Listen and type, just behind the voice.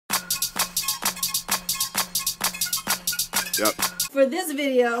Yep. For this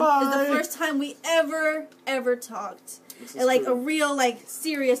video, is the first time we ever talked. And, like, a real, like,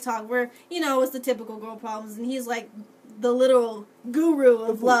 serious talk where, you know, it's the typical girl problems, and he's, like, the literal guru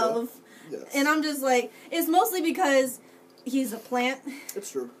of love. Yes. And I'm just like, it's mostly because he's a plant.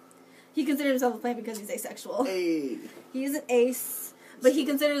 It's true. He considers himself a plant because he's asexual. Hey. He's an ace, but he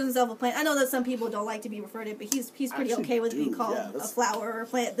considers himself a plant. I know that some people don't like to be referred to, but he's pretty okay with being called a flower or a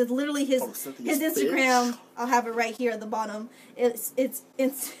plant. That's literally his Instagram. I'll have it right here at the bottom. It's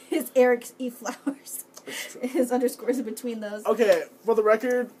Arric's E-Flowers. His underscores in between those. Okay, for the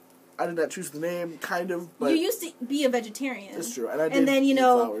record, I did not choose the name, kind of, but... You used to be a vegetarian. It's true, and I did. And then, you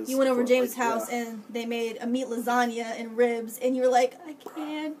know, you went over to James' house, and they made a meat lasagna and ribs, and you were like, I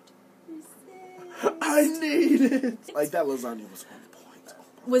can't resist. I need it! Like, that lasagna was on point.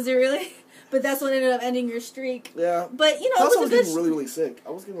 Was it really? But that's what ended up ending your streak. Yeah. But, you know, plus, it was I was getting really, really sick.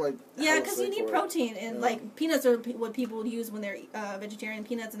 I was getting, like, yeah, because you need protein. And, like, peanuts are what people use when they're vegetarian.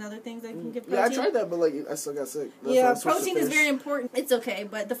 Peanuts and other things that can give protein. Yeah, I tried that, but, like, I still got sick. That's protein is very important. It's okay.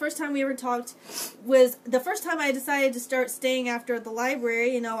 But the first time we ever talked was the first time I decided to start staying after the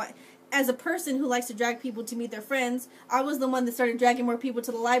library. You know, as a person who likes to drag people to meet their friends, I was the one that started dragging more people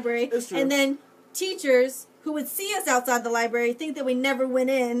to the library. It's true. And then teachers who would see us outside the library think that we never went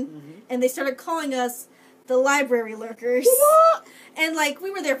in, and they started calling us the library lurkers. What? And, like,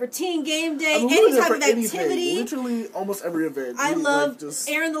 we were there for teen game day, I mean, any type of activity. Literally almost every event. I love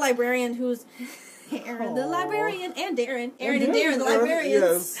Aaron the librarian, who's Aaron the librarian, and Darren. Aaron and Darren the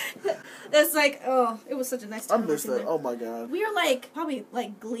librarians. Yes. That's like, oh, it was such a nice time. I missed that. Oh my god. We were like, probably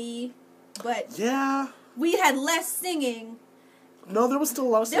like Glee, but yeah, we had less singing. No, there was still a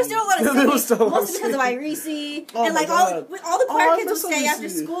lot of singing. There was still a lot of singing. Mostly because of Irisi. And, like, all the choir kids would stay after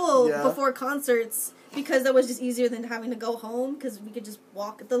school before concerts because that was just easier than having to go home because we could just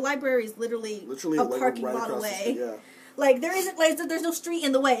walk. The library is literally a parking lot away. Yeah. Like, there isn't, like, there's no street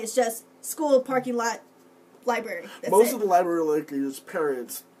in the way. It's just school, parking lot, library. That's Most of the library lurkers'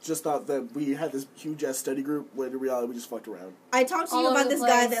 parents just thought that we had this huge-ass study group, when in reality we just fucked around. I talked to you about this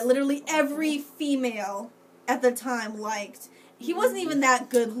guy that literally every female at the time liked. He wasn't even that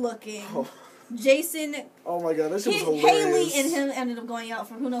good looking. Oh. Jason. Oh my god, that shit was hilarious. Haley and him ended up going out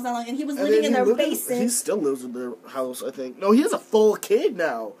for who knows how long, and he was living in their basement. He still lives in their house, I think. No, he has a full kid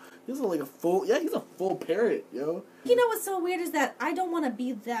now. He's like a full, he's a full parent, yo. You know what's so weird is that I don't want to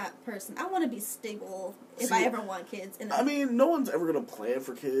be that person. I want to be stable if I ever want kids. And I mean, no one's ever gonna plan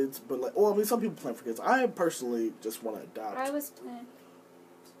for kids, but like, well, I mean, some people plan for kids. I personally just want to adopt. I was planning.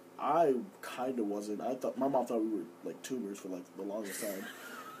 I kind of wasn't. My mom thought we were, like, tumors for, like, the longest time.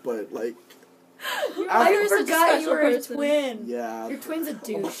 But, like... I forgot you were a twin. Yeah. Your twin's a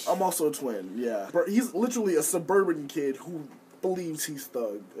douche. I'm also a twin, yeah. But he's literally a suburban kid who believes he's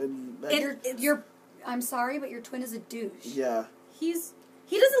thug. And I'm sorry, but your twin is a douche. Yeah. He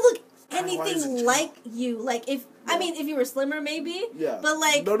doesn't look anything like you. Like, I mean, if you were slimmer, maybe. Yeah. But,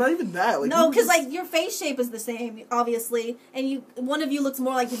 like... No, not even that. Like, no, because, like, your face shape is the same, obviously. And one of you looks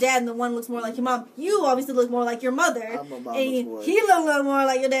more like your dad, and the one looks more like your mom. You obviously look more like your mother. I'm a mama's and boy. He looked a little more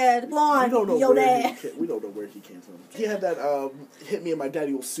like your dad. Blonde, your dad. We don't know where he came from. He had that, hit me in my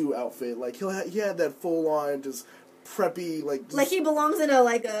daddy will sue outfit. Like, he had that full-on, just... preppy, like he belongs in a,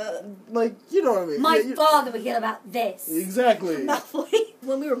 like, you know what I mean? My father would hear about this. Exactly.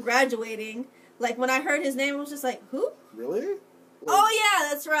 When we were graduating, like, when I heard his name, I was just like, who? Really? Like, oh, yeah,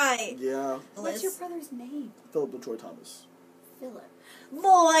 that's right. Yeah. What's your brother's name? Philip LaTroy Thomas. Philip.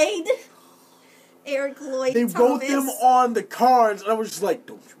 Lloyd. Eric Lloyd They Thomas. wrote them on the cards, and I was just like,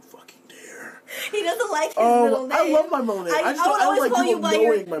 don't you fucking dare. He doesn't like his middle name. I love my middle name. I would always call you by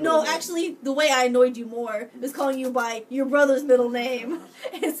my middle name. Actually, the way I annoyed you more was calling you by your brother's middle name.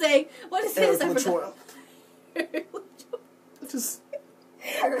 And saying, what is his? Just...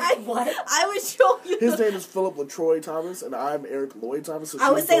 What? I would show you. His name is Philip LaTroy Thomas, and I'm Eric Lloyd Thomas. So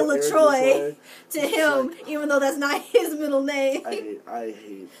I would say LaTroy to him, even though that's not his middle name. I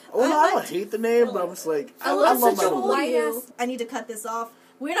hate. Well, I don't hate the name, but I'm just like, I love my middle name. I need to cut this off.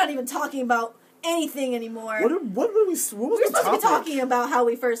 We're not even talking about anything anymore. What was We're supposed to be talking about how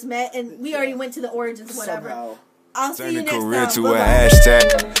we first met, and we already went to the origins, whatever. Somehow. I'll see you next Turn the career time. to a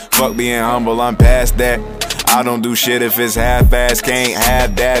hashtag. Fuck being humble, I'm past that. I don't do shit if it's half-ass. Can't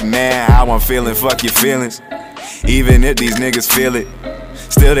have that, man. How I'm feeling, fuck your feelings. Even if these niggas feel it.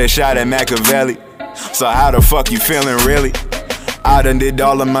 Still they shot at Machiavelli. So how the fuck you feeling, really? I done did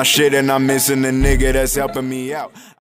all of my shit and I'm missing the nigga that's helping me out.